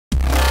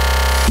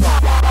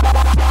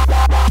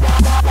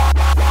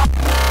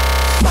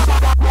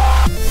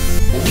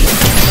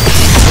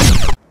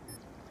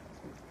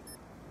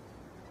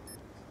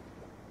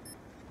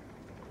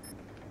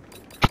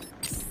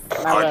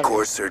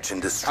Hardcore search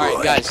and destroy.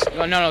 Alright, guys.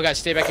 No, guys,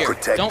 stay back here.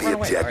 Protect Don't run the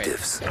away.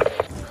 objectives. Right.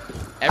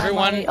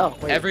 Everyone,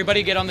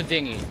 everybody get on the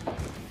dinghy.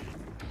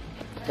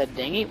 The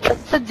dinghy?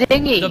 What's the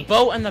dinghy? The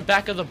boat and the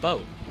back of the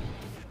boat.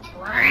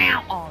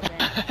 Oh,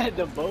 man.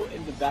 The boat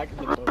in the back of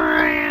the boat.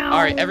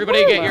 Alright,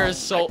 everybody get your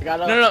assault.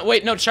 No,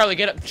 wait, no, Charlie,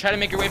 get up. Try to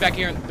make your way back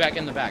here, back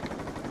in the back.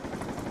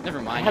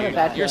 Never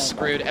mind, you're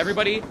screwed.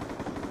 Everybody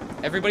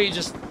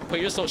just put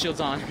your assault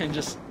shields on and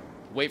just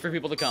wait for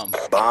people to come.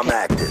 Bomb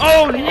active.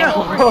 Oh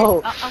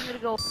no! I'm gonna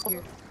go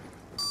here.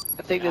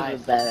 I think this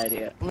is a bad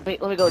idea. Let me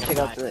go check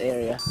out the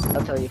area.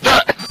 I'll tell you.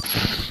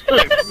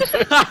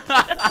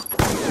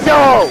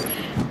 No!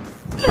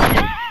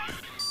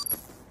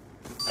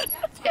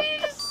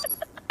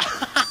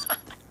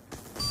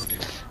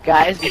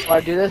 Guys, before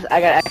I do this,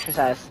 I gotta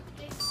exercise.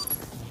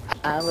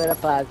 I'm gonna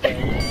pocket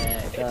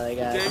it, so I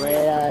got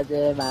weights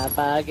in my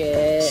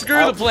pocket.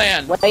 Screw the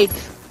plan!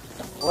 Weights!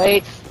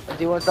 I'm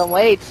doing some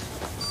weights!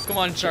 Come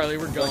on, Charlie,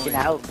 we're going. Working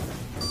out.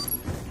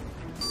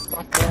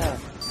 Fuck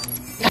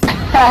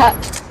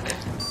yeah.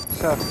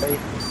 So funny.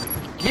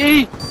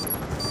 Yee!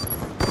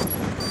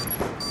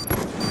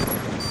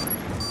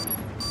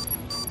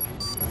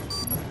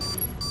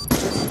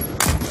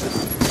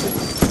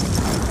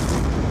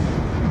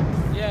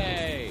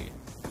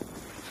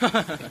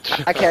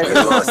 I can't. We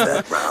lost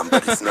that round,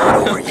 but it's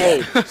not over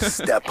yet.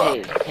 Step up.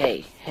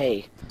 Hey.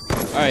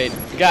 Alright,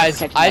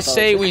 guys, I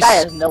say we. This guy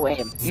has no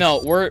aim.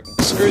 No,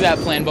 screw that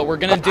plan, but we're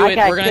gonna do it.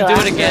 We're gonna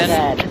do it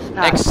again.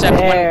 Except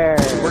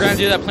when we're gonna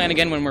do that plan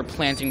again when we're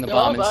planting the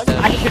bomb instead.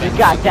 I should have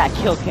got that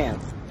kill cam.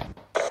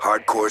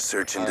 Hardcore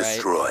search and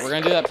destroy. We're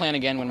gonna do that plan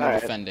again when we're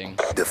defending.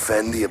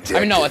 Defend the objective.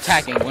 I mean, no,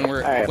 attacking. When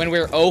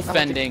we're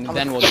offending,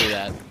 then we'll do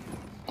that.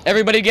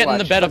 Everybody get in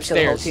the bed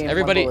upstairs.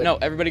 Everybody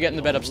get in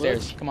the bed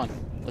upstairs. Come on,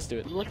 let's do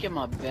it. Look at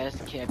my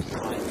best kept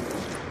spot.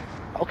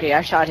 Okay,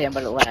 I shot him,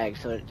 but it lagged,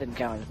 so it didn't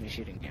count as me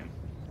shooting him.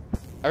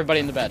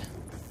 Everybody in the bed.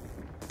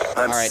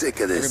 I'm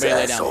sick of this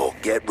asshole.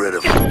 Get rid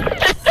of him.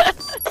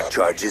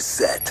 Charges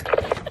set.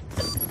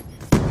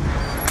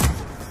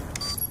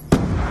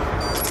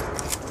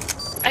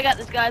 I got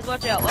this, guys.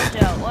 Watch out, watch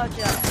out, watch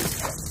out.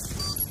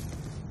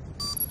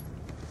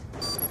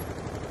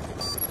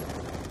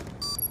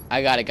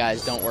 I got it,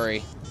 guys. Don't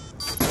worry.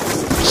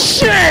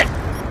 Shit!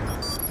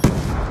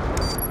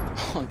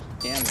 Oh,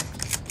 damn it.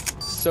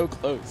 So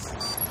close.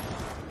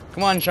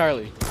 Come on,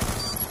 Charlie.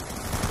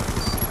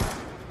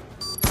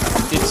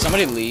 Did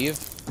somebody leave?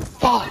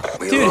 Fuck!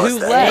 Dude, who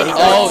left?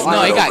 Oh,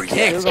 no, he got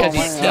kicked because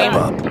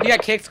he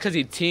got kicked because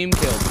he team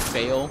killed.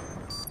 Fail.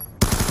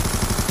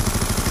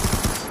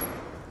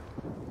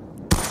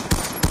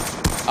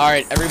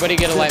 Alright, everybody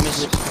get a light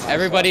machine.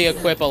 Everybody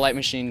equip a light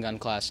machine gun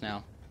class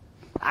now.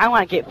 I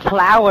want to get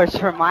flowers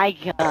for my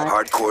gun.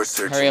 Hardcore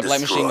search. Hurry up,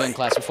 light machine gun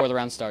class before the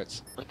round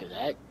starts. Look at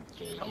that.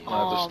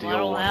 I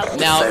don't have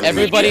Now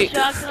everybody,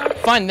 shotgun?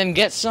 fine. Then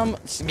get some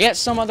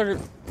other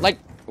like.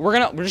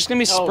 We're just gonna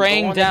be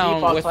spraying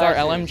down with our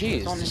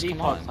LMGs. Just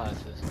come on.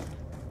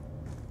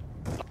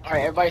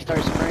 Alright, everybody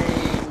start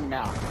spraying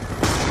now.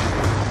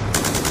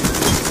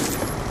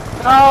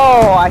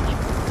 No, I'm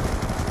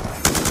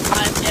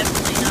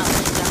definitely not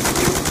laying down.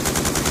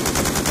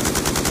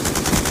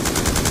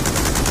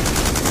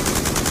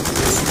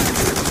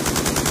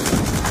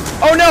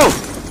 Oh no!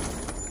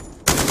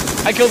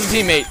 I killed a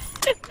teammate.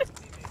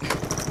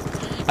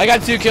 I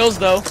got 2 kills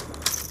though.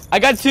 I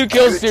got 2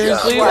 kills,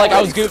 seriously. Like,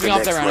 I was goofing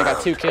off that round. I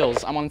got 2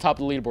 kills. I'm on top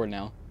of the leaderboard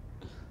now.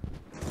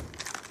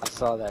 I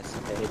saw that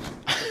stage.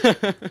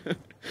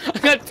 I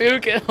got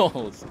 2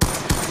 kills.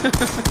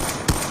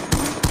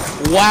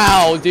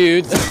 Wow,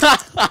 dude.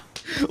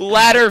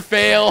 Ladder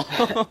fail.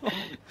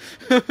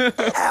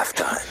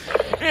 Halftime.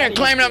 Yeah,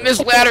 climbing up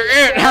this ladder.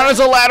 How does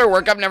a ladder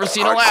work? I've never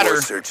seen a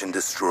ladder. Search and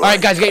destroy. All right,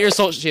 guys, get your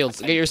assault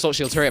shields. Get your assault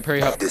shields. Hurry up,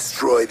 hurry up.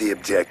 Destroy the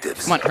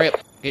objectives. Come on, hurry up.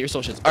 Get your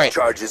assault shields. All right.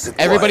 Charges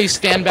acquired. Everybody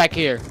stand back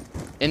here.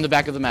 In the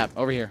back of the map.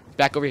 Over here.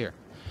 Back over here.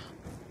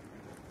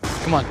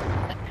 Come on.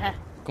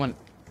 Come on.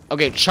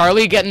 Okay,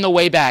 Charlie, get in the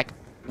way back.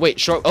 Wait,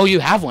 short. Oh, you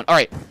have one. All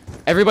right.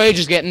 Everybody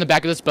just get in the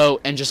back of this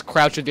boat and just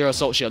crouch with your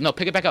assault shield. No,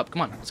 pick it back up.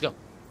 Come on. Let's go.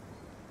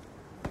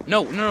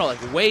 No,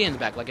 like way in the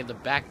back. Like in the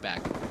back.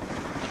 Like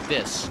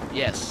this.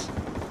 Yes.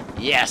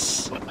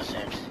 Yes.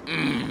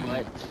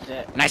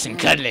 Nice and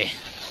cuddly.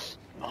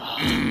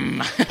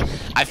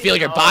 I feel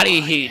your body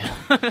heat.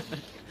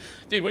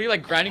 Dude, what are you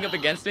like grinding up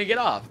against me? Get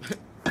off.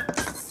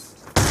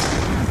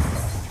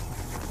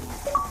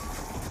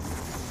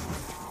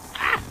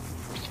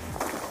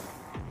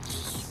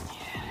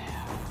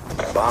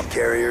 Bomb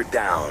carrier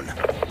down.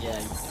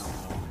 Yeah,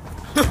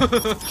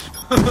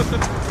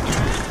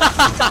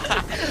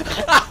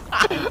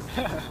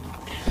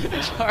 you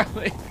don't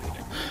know.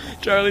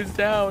 Charlie's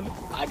down.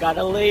 I got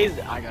a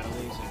laser. I can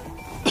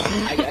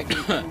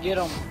get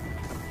him.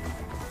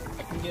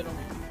 I can get him.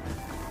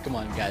 Come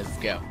on, guys, let's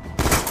go.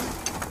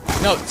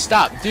 No,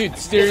 stop, dude.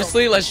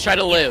 Seriously, let's try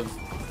to live.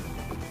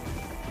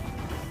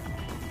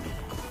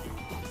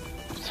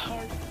 It's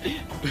hard.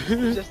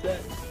 It's just that.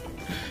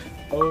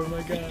 Oh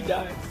my god. He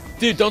died.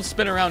 Dude, don't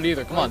spin around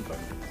either. Come on.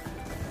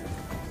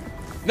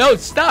 No,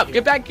 stop!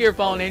 Get back here,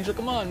 fallen angel.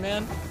 Come on,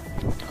 man.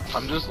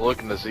 I'm just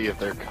looking to see if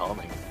they're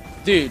coming.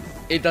 Dude,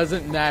 it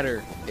doesn't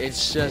matter.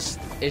 It's just,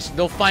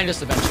 they'll find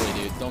us eventually,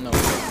 dude. They'll know.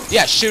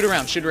 Yeah, shoot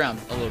around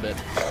a little bit.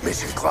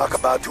 Mission clock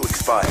about to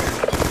expire.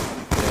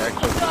 I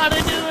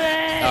gotta do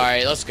it!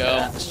 Alright, let's go.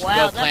 Let's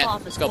Wow, go that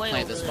bomb plant, is let's go way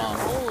plant over this there. bomb.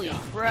 Holy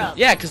crap.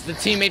 Yeah, because the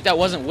teammate that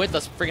wasn't with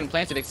us freaking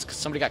planted it because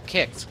somebody got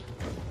kicked.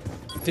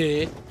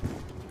 Dude.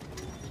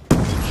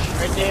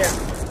 Right there.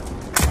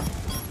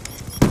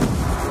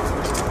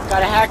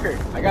 Got a hacker.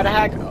 I got a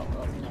hacker. Oh,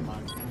 never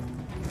mind.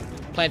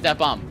 Plant that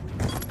bomb.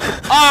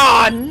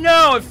 Ah,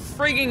 no! It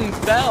freaking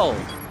fell!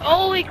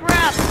 Holy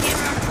crap! He came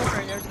around the corner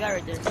and there's a guy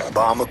right there.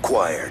 Bomb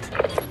acquired.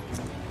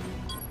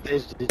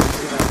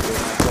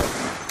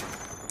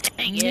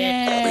 Dang it.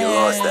 Yeah. We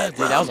lost that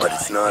Dude, round, was but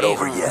it's not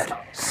over yet.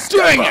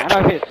 Dang I it!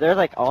 don't know, they're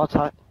like all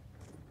talk.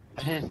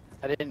 I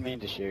didn't mean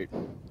to shoot.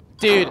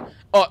 Dude.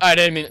 Oh, I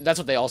didn't mean, that's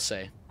what they all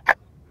say.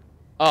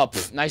 Oh,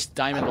 pff, nice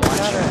diamond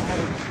launcher.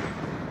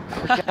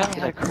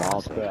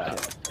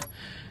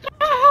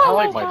 I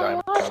like my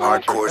diamond launcher.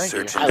 Hardcore Thank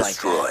search you. and I like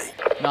destroy.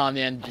 Nah,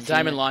 man,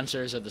 diamond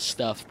launchers are the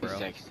stuff, bro.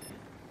 Sexy.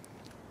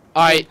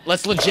 Alright,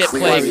 let's legit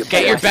Clear play. the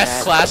Get your path.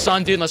 best class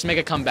on, dude, and let's make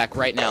a comeback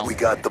right now. We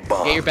got the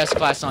bomb. Get your best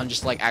class on,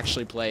 just like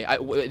actually play.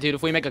 Dude,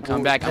 if we make a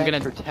comeback, I'm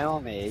Thanks gonna for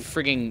telling me.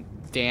 frigging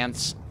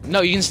dance.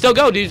 No, you can still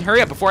go, dude.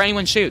 Hurry up before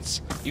anyone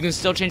shoots. You can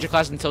still change your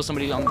class until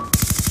somebody on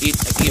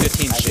either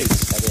team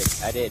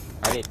shoots. I did.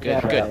 Good,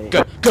 Yeah, good,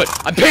 right. good.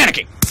 I'm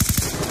panicking.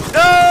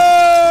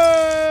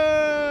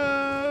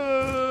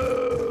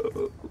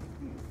 No!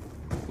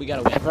 We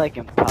gotta win. It's like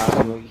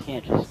impossible. You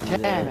can't just do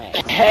that.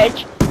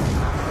 Hedge.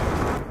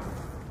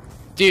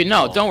 Dude,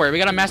 no, don't worry. We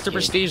got a master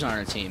prestige on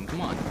our team.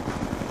 Come on.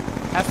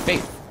 Have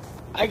faith.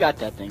 I got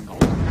that thing going.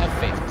 Have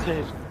faith.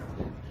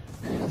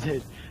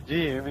 Did you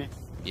hear me?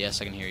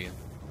 Yes, I can hear you.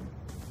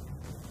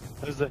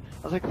 I was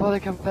like, for the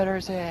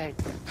Confederacy.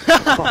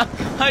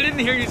 I didn't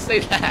hear you say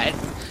that.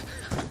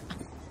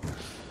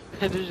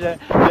 Yeah,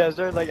 I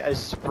started like I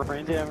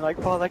sprinted. I'm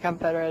like, for the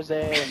Confederacy.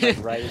 And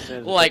like, right as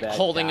soon as Like that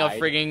holding a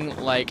died. frigging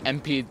like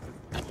MP.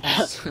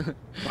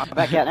 I'm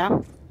back out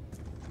now.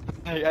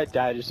 I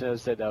died as soon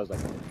as I said that. I was like,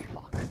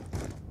 fuck.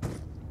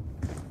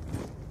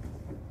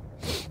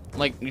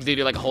 Like, dude,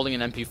 you're like holding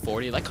an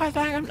MP40. Like,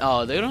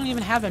 oh, they don't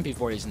even have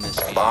MP40s in this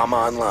game. Bomb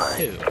online.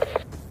 Dude.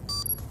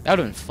 That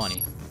would've been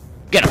funny.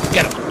 Get him,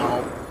 get him.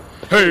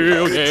 Hey,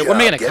 okay, Good we're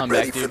making a job. Get comeback,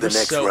 ready for dude. the We're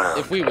next so, round.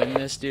 if we win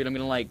this, dude, I'm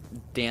gonna like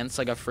dance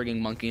like a frigging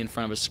monkey in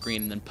front of a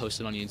screen and then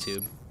post it on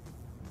YouTube.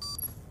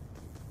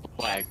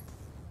 Flag.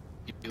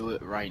 You do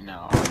it right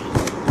now.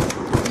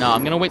 No,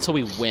 I'm gonna wait till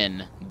we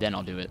win, then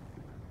I'll do it.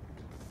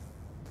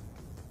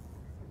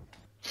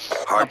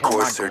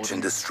 Hardcore search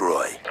and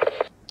destroy.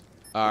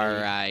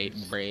 Alright,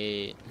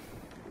 great.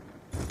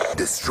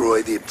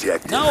 Destroy the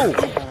objective. No!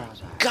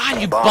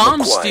 God, you Bomb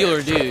bomb acquired.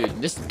 stealer,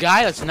 dude. This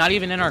guy that's not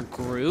even in our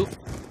group.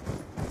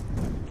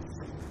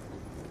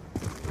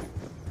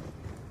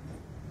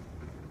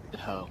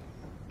 Oh.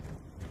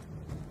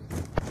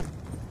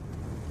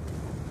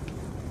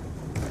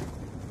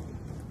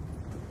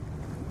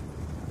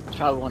 It's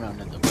probably one on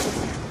the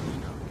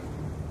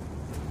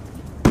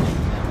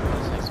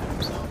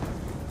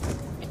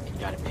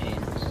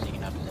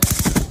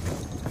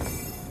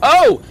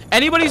Oh!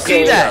 Anybody see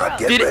Okay, that?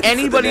 get Did ready for the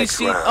anybody next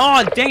see? round.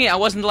 Oh, dang it! I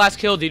wasn't the last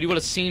kill, dude. You would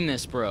have seen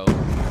this, bro.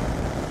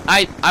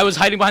 I was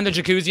hiding behind the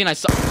jacuzzi and I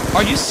saw.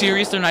 Are you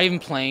serious? They're not even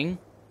playing.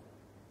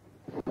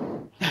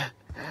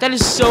 That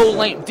is so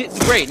lame.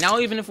 Great. Now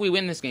even if we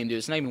win this game, dude,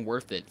 it's not even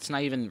worth it. It's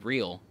not even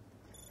real.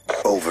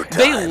 Overtime.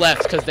 They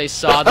left because they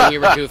saw that we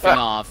were goofing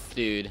off,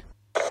 dude.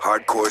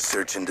 Hardcore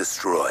search and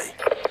destroy.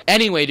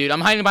 Anyway, dude,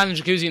 I'm hiding behind the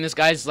jacuzzi and this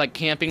guy's like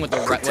camping with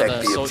Protect a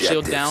the soul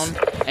shield objectives.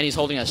 down, and he's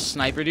holding a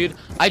sniper, dude.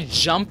 I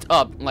jumped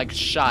up, like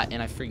shot,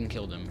 and I freaking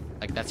killed him.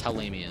 Like that's how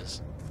lame he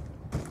is.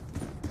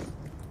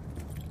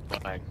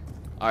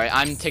 All right,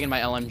 I'm taking my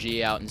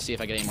LMG out and see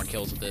if I get any more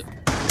kills with it.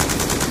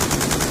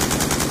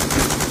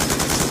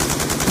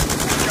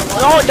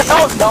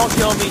 No, don't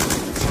kill me.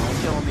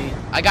 Don't kill me.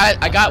 I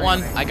got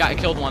one. I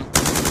killed one.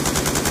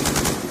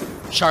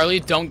 Charlie,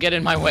 don't get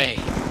in my way.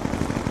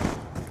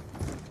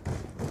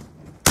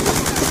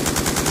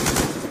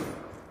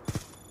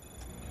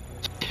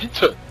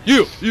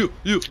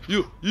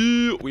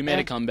 You. We made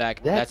a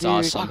comeback. That That's dude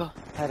awesome.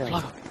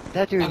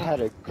 That dude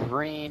had a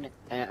green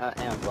ammo.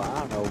 I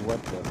don't know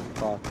what the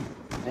fuck.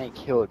 And it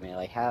killed me.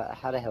 Like,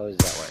 how the hell is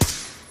that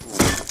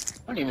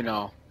work? I don't even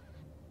know.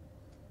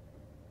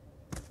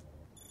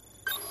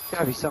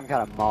 Gotta be some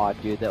kind of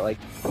mod, dude, that like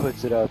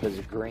puts it up as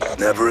a green.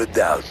 Never a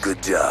doubt.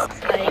 Good job.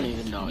 I don't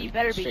even know. You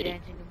better be Straight-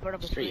 dancing in front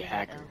of a straight screen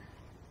right hacker. now.